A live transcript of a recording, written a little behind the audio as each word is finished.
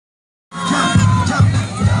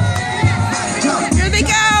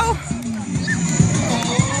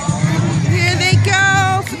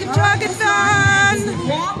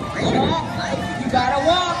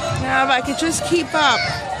I could just keep up.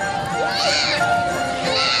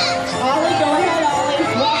 Ollie, go ahead,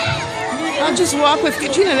 Ollie. I'll just walk with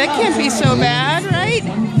Katrina. That can't be so bad, right?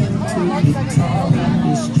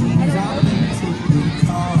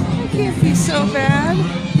 That can't be so bad.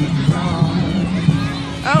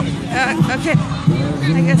 Oh, okay.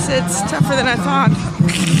 I guess it's tougher than I thought.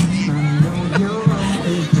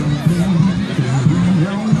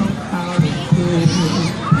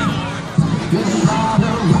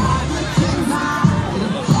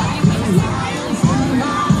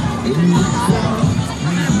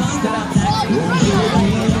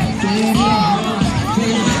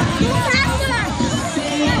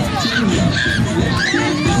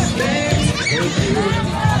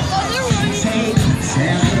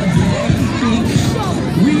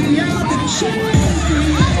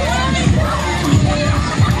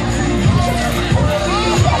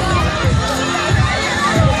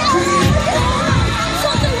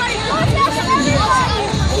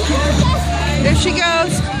 There she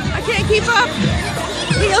goes. I can't keep up.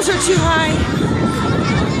 Heels are too high.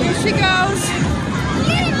 There she goes.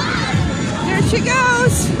 There she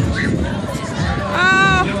goes.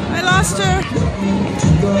 Oh, I lost her.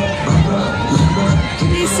 Do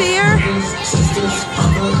you see her?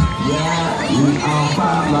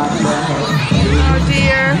 Oh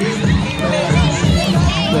dear.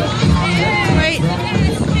 Wait.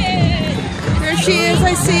 There she is.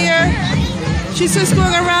 I see her. She's just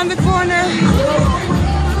going around the corner.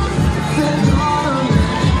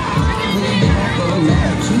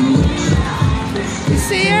 You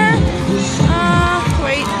see her?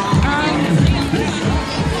 Wait.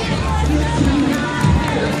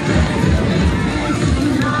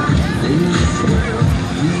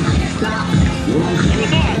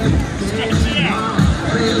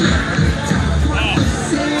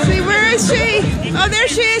 See, where is she? Oh, there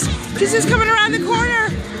she is. She's just coming around the corner.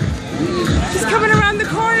 She's coming around the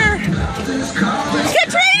corner.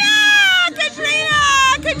 Katrina! Katrina!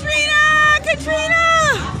 Katrina! Katrina!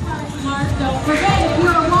 Don't forget, if you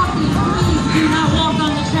are walking, please do not walk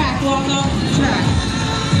on the track. Walk off the track.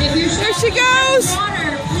 If you're there she goes.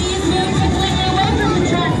 Water, please move completely away from the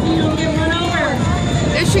track so you don't get run over.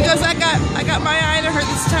 There she goes. I got my eye to her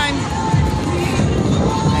this time.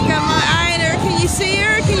 I got my eye to her. Can you see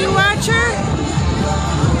her? Can you watch her?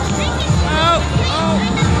 Oh.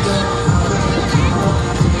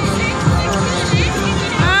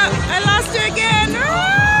 I lost her again.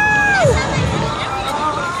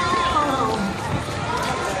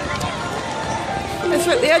 That's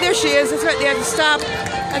what, yeah, there she is. That's right. They have to stop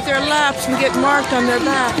at their laps and get marked on their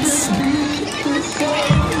backs.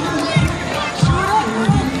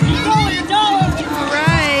 All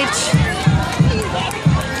right.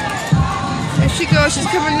 There she goes. She's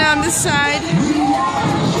coming down this side.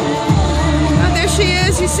 Oh, there she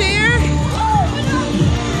is. You see her?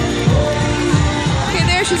 Okay,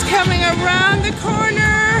 there she's coming around the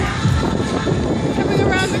corner. Coming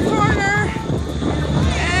around the corner.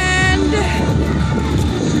 And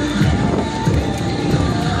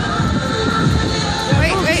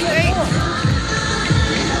wait.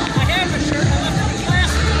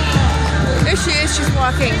 There she is. She's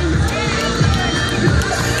walking.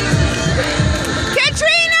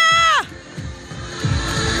 Katrina!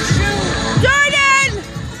 Jordan!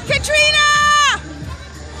 Katrina!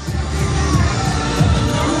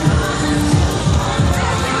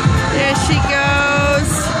 There she goes.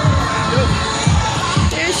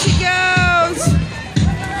 There she goes.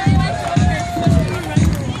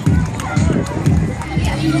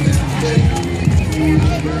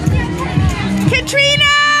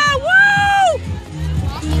 Katrina! Woo!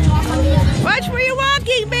 Watch where you're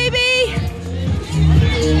walking, baby.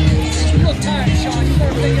 You look tired, Sean. You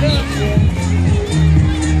better pick it up.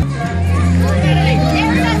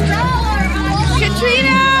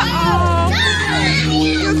 Katrina! Oh.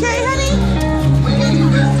 You okay, honey?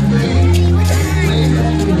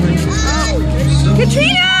 Oh.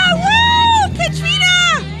 Katrina! Woo! Katrina!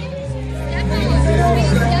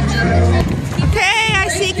 Okay, I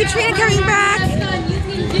see Katrina coming back. You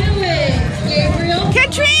can do it, Gabriel.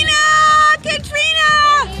 Katrina! Katrina!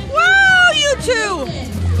 Woo! You two!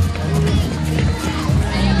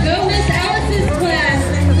 Go Miss Alice's class.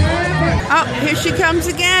 Oh, here she comes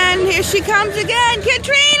again. Here she comes again.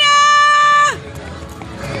 Katrina!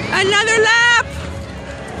 Another lap.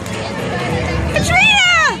 Katrina!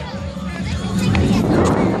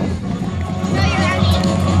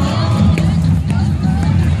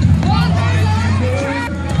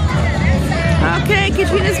 Okay,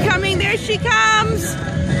 Katrina's coming. There she comes.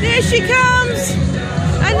 There she comes.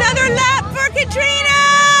 Another lap for Katrina.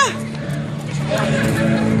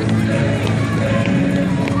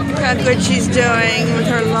 how good she's doing with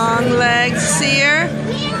her long legs. See her?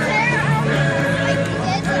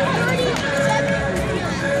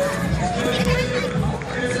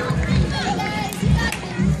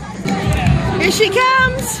 Here she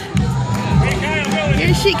comes.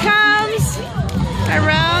 Here she comes.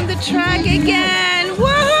 Around the track again.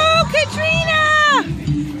 Woohoo, Katrina!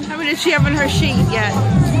 How many did she have on her sheet yet?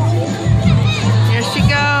 Here she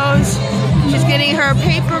goes. She's getting her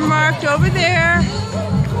paper marked over there.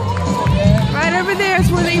 Right over there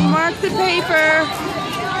is where they mark the paper.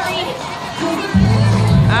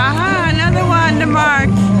 Aha, another one to mark.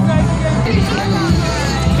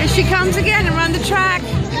 Here she comes again around the track.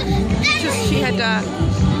 She had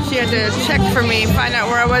to check for me, find out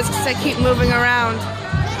where I was because I keep moving around.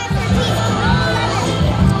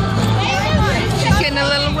 She's getting a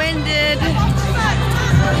little winded.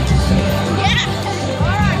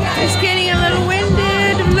 She's getting a little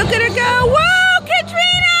winded. Look at her go. Whoa,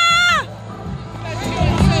 Katrina!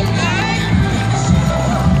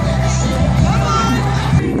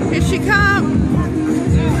 Here she comes.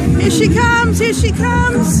 Here she comes. Here she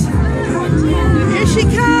comes. Here she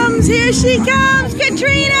comes. Here she comes.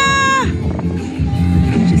 Katrina!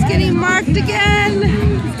 She's getting marked again.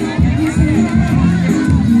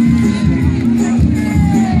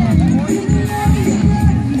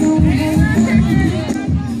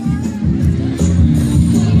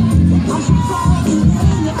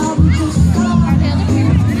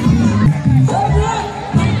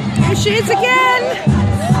 Here she is again.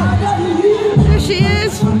 There she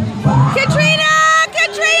is. Katrina!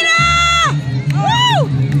 Katrina! Woo!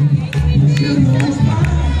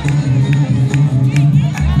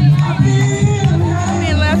 How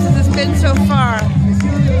many laps has this been so far?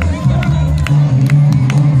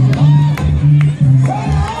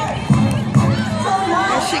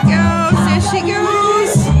 There she goes. There she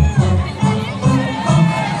goes.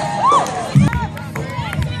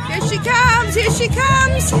 Here she comes. Here she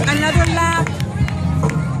comes. Another lap.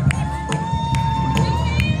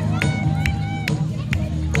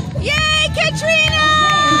 Yay, Katrina!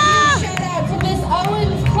 Shout out to Miss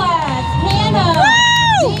Owen's class, Hannah,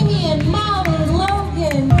 Damien, Molly,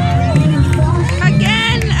 Logan.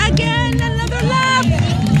 Again, another lap.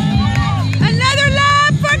 Another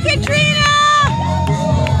lap for Katrina!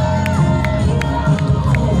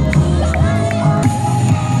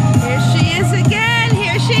 Here she is again.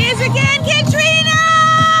 Here she is again, Katrina!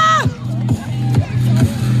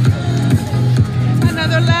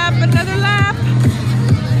 Another lap, another lap.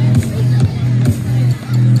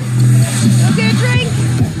 Go get a drink.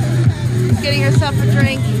 Getting herself a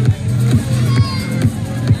drink.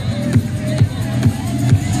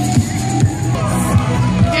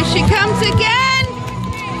 Here she comes again.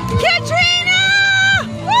 Katrina!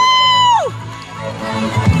 Woo!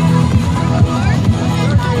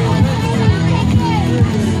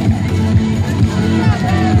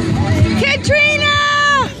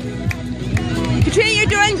 Katrina! Katrina, you're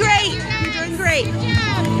doing great. You're doing great.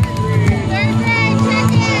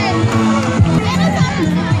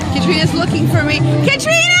 Katrina's looking for me.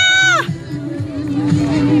 Katrina!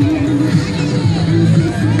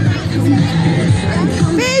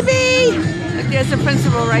 Baby! Look, there's the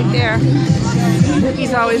principal right there.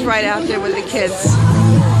 He's always right out there with the kids.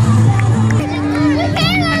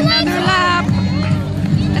 Another lap.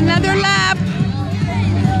 Another lap.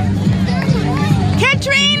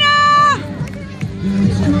 Katrina!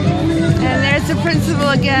 And there's the principal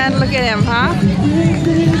again. Look at him, huh?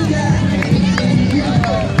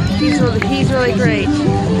 He's really great.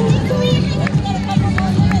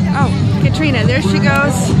 Oh, Katrina, there she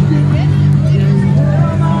goes.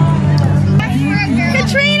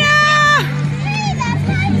 Katrina!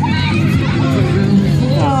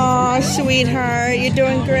 Oh, sweetheart, you're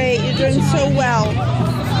doing great. You're doing so well.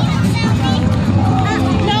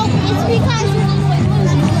 No, it's because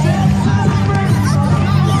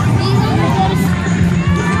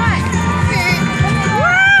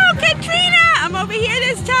Whoa, Katrina! I'm over here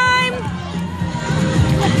this time.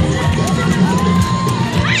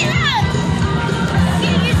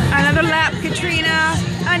 Another lap, Katrina.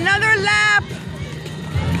 Another lap.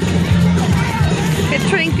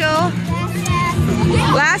 Katrinkle.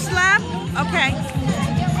 Last lap? Okay.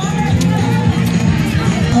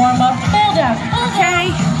 Warm up, hold up.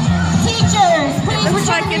 Okay. Teachers, please Looks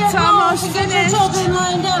like return it's your almost roles to get your finished. children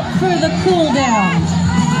lined up for the cool down.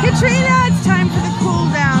 Katrina, it's time for the cool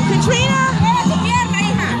down. Katrina,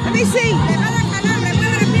 let me see.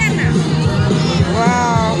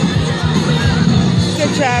 Wow.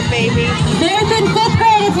 Good job, baby. Fifth and fifth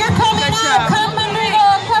grade, if you're coming Good up, job. come